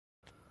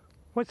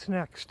What's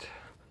next?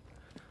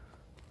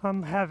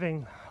 I'm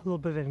having a little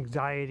bit of an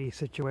anxiety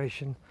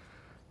situation,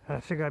 and I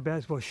figure I better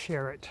as well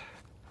share it.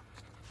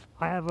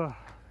 I have a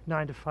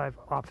 9 to 5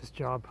 office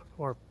job,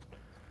 or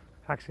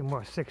actually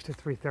more 6 to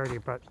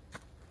 3:30, but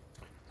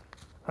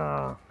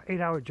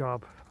 8-hour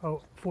job,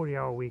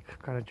 40-hour week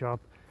kind of job.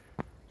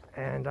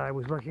 And I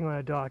was working on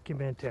a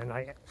document, and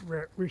I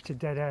reached a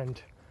dead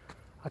end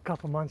a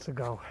couple months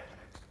ago.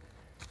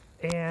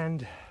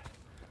 And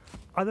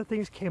other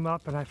things came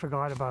up, and I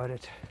forgot about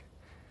it.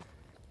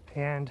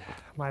 And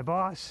my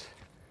boss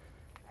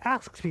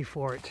asked me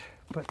for it,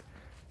 but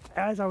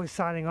as I was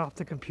signing off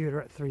the computer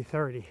at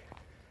 3:30,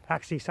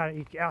 actually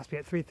he asked me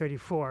at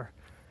 3:34,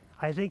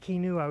 I think he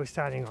knew I was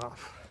signing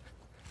off.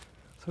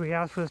 So he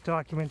asked for this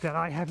document that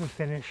I haven't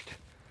finished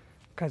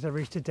because I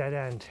reached a dead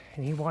end,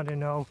 and he wanted to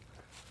know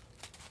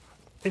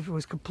if it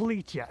was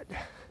complete yet.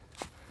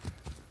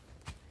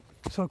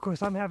 So of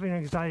course I'm having an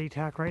anxiety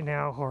attack right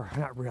now, or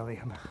not really,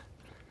 I'm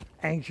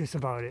anxious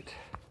about it.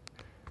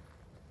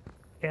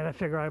 And I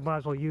figure I might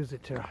as well use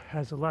it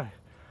as a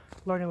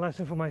learning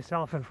lesson for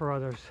myself and for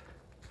others.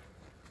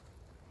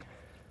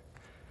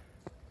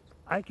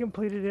 I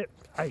completed it.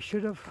 I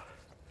should have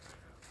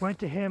went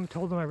to him,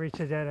 told him I reached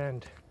a dead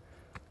end,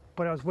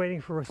 but I was waiting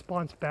for a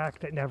response back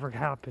that never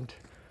happened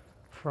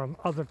from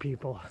other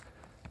people.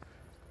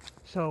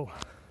 So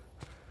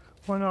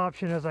one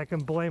option is I can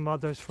blame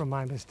others for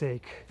my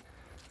mistake.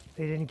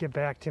 They didn't get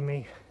back to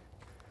me,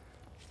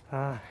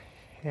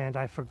 and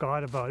I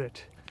forgot about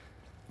it.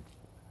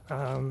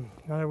 In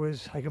other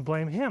words, I can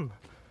blame him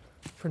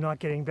for not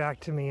getting back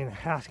to me and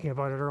asking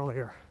about it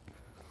earlier.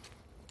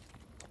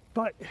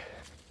 But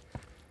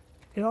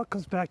it all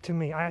comes back to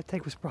me. I have to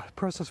take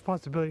personal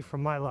responsibility for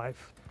my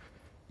life.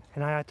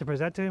 And I have to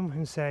present to him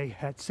and say,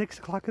 at 6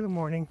 o'clock in the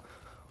morning,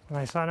 when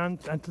I sign on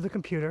onto the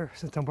computer,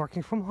 since I'm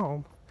working from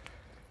home,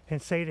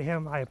 and say to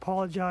him, I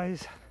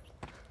apologize.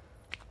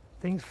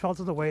 Things fell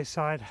to the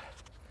wayside.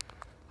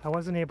 I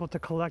wasn't able to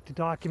collect the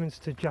documents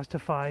to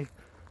justify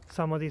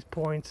some of these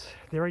points.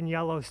 They're in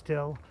yellow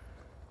still.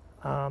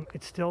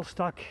 It's still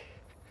stuck.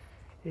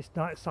 It's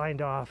not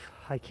signed off.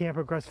 I can't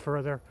progress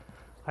further.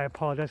 I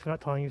apologize for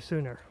not telling you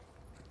sooner.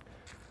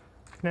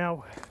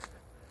 Now,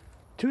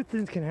 two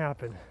things can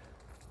happen.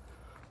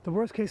 The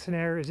worst case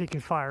scenario is he can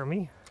fire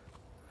me.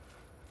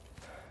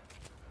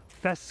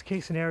 Best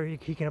case scenario,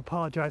 he can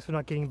apologize for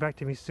not getting back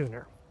to me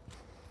sooner.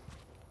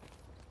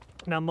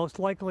 Now, most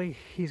likely,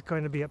 he's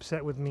going to be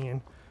upset with me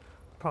and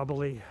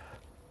probably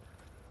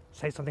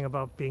say something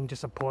about being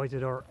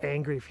disappointed or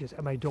angry if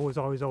my door was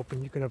always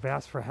open, you could have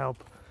asked for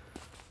help,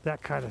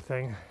 that kind of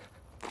thing.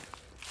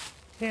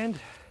 And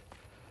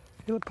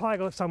it would probably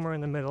go somewhere in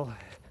the middle,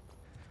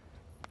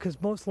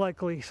 because most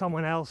likely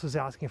someone else is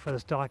asking for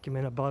this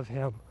document above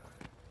him,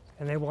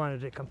 and they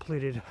wanted it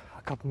completed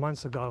a couple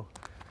months ago,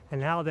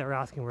 and now they're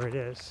asking where it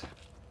is.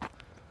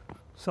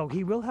 So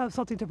he will have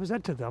something to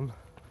present to them,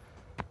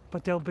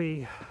 but there'll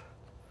be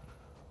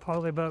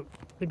probably about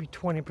maybe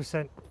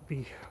 20%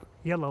 be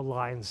yellow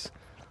lines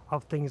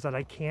of things that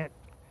I can't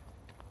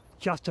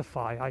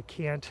justify, I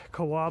can't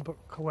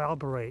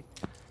corroborate.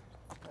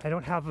 I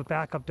don't have a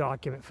backup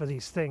document for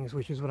these things,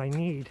 which is what I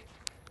need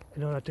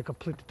in order to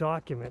complete the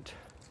document.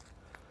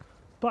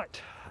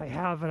 But I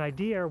have an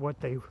idea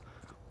what they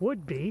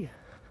would be,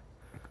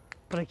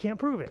 but I can't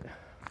prove it.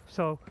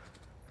 So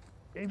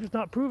if it's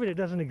not proven, it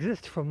doesn't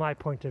exist from my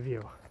point of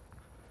view.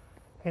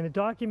 And the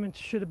documents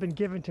should have been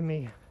given to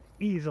me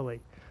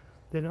easily.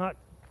 They're not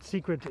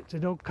secret.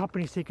 There's no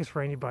company secrets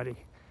for anybody.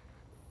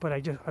 But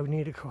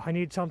I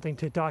need something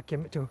to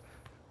document,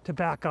 to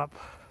back up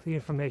the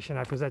information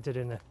I presented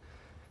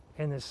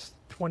in this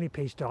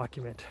 20-page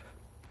document.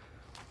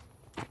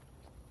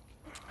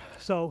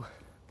 So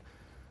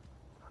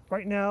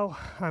right now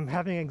I'm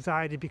having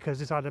anxiety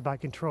because it's out of my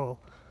control.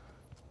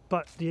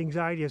 But the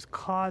anxiety is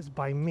caused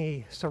by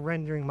me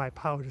surrendering my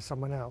power to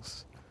someone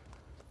else.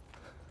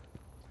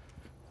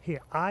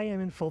 Here, I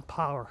am in full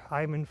power.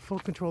 I am in full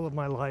control of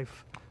my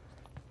life.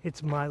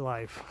 It's my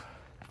life.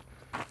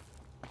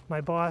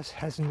 My boss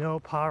has no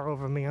power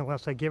over me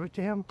unless I give it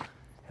to him,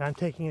 and I'm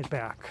taking it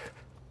back.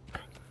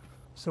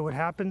 So what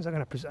happens, I'm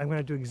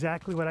gonna do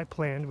exactly what I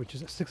planned, which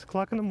is at 6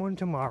 o'clock in the morning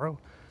tomorrow.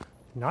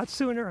 Not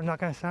sooner. I'm not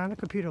gonna sit on the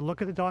computer,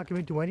 look at the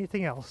document, do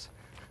anything else.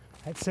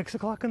 At 6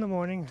 o'clock in the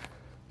morning,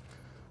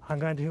 I'm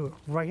going to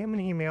write him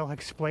an email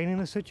explaining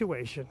the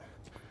situation.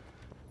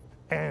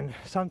 And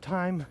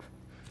sometime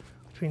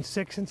between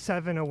 6 and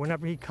 7, or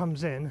whenever he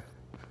comes in,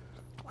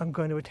 I'm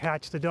going to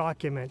attach the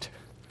document.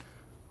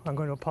 I'm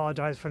going to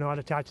apologize for not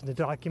attaching the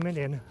document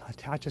and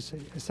attach a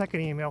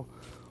second email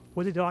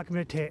with the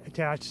document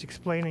attached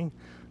explaining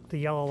the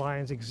yellow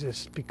lines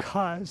exist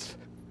because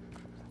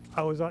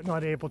I was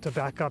not able to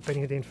back up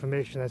any of the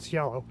information that's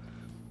yellow.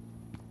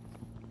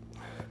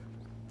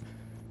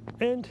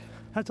 And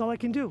that's all I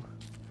can do.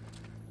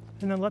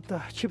 And then let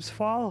the chips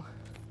fall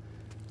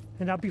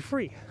and I'll be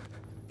free.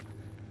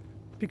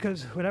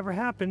 Because whatever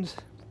happens,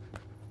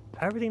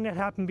 everything that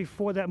happened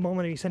before that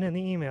moment he sent in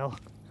the email,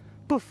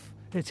 poof,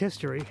 it's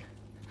history.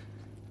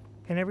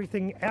 And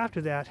everything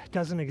after that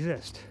doesn't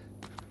exist.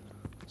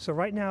 So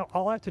right now,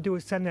 all I have to do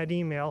is send that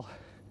email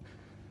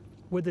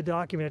with the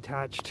document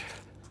attached,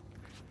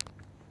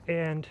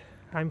 and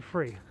I'm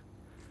free.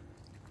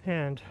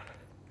 And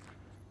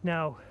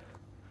now,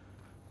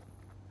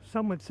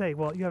 some would say,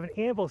 well, you have an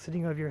anvil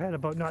sitting over your head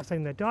about not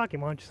sending that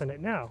document. Why don't you send it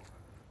now?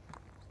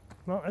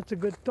 Well, that's a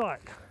good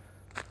thought.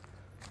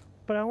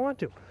 But I want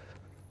to.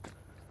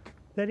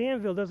 That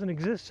anvil doesn't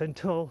exist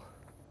until,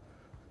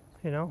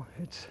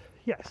 it's,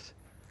 yes,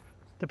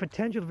 the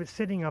potential of it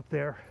sitting up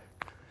there,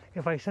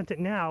 if I sent it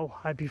now,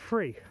 I'd be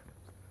free.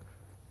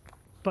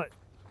 But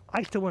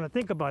I still want to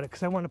think about it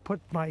because I want to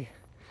put my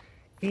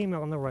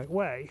email in the right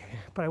way.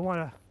 But I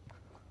want to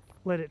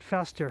let it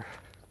fester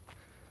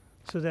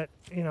so that,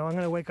 I'm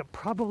going to wake up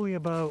probably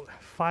about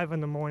 5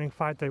 in the morning,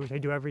 5:30, which I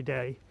do every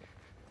day,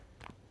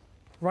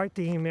 write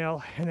the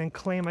email, and then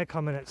claim I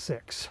come in at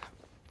 6.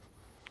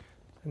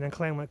 And then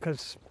claim it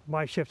because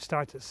my shift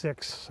starts at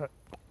 6. So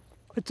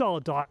it's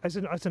all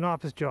it's an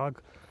office job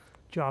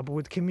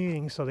with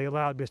commuting, so they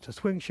allowed me to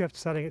swing shift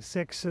starting at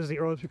 6 is the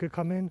earliest we could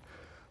come in.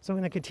 So I'm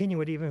going to continue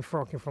it even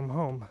for working from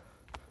home.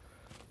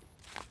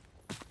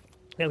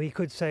 Now he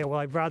could say, well,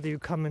 I'd rather you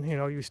come in,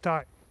 you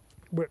start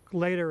work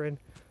later and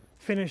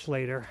finish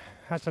later.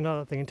 That's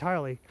another thing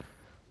entirely.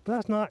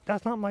 But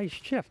that's not my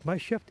shift. My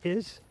shift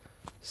is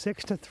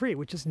 6 to 3,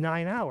 which is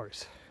 9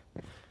 hours.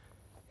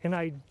 And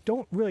I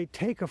don't really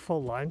take a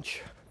full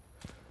lunch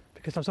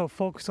because I'm so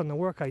focused on the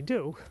work I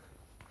do.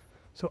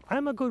 So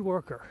I'm a good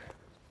worker.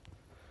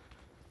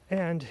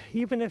 And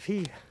even if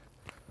he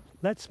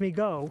lets me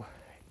go,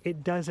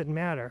 it doesn't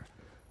matter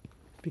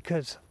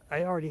because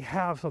I already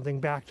have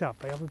something backed up.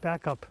 I have a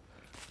backup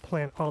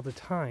plan all the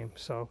time.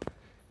 So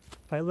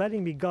by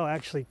letting me go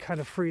actually kind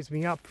of frees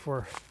me up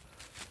for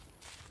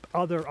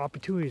other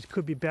opportunities.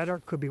 Could be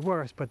better, could be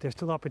worse, but there's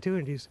still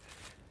opportunities.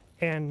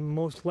 And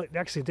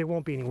actually there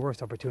won't be any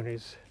worse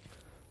opportunities.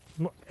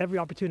 Every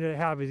opportunity I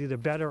have is either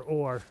better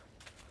or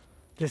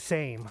the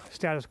same,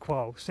 status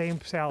quo,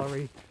 same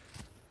salary,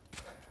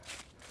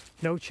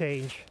 no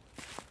change,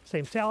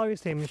 same salary,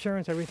 same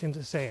insurance, everything's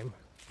the same.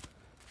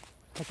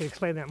 I can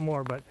explain that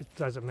more, but it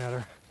doesn't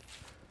matter.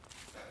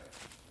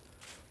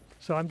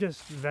 So I'm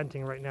just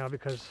venting right now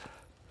because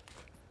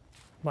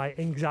my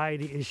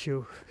anxiety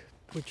issue,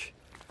 which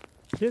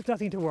there's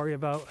nothing to worry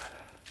about.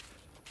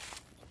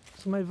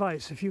 So my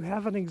advice, if you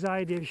have an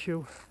anxiety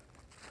issue,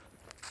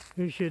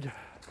 you should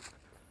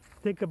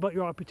think about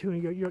your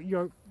opportunity,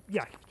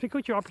 think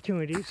about your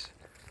opportunities,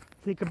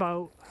 think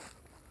about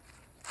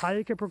how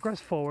you can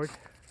progress forward,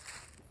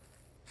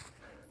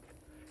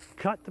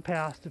 cut the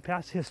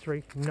past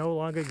history no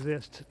longer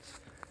exists,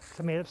 it's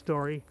a made-up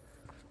story,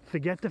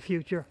 forget the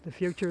future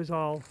is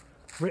all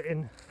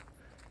written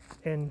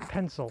in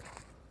pencil.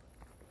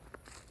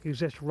 You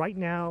exist right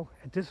now,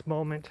 at this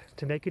moment,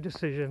 to make a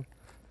decision,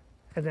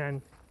 and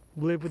then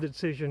live with the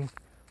decision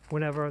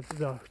whenever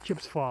the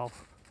chips fall.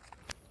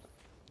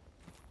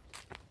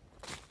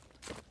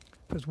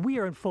 Because we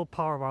are in full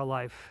power of our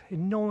life,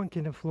 and no one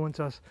can influence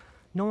us,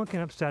 no one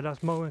can upset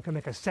us, no one can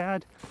make us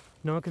sad,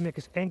 no one can make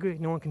us angry,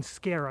 no one can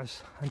scare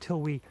us until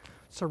we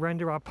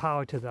surrender our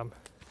power to them.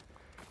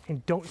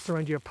 And don't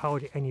surrender your power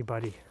to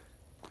anybody.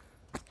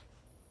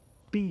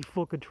 Be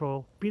full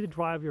control, be the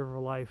driver of your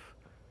life.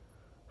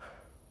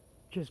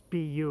 Just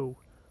be you,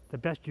 the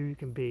best you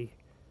can be,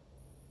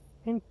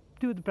 and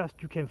do the best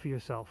you can for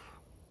yourself.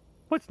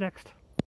 What's next?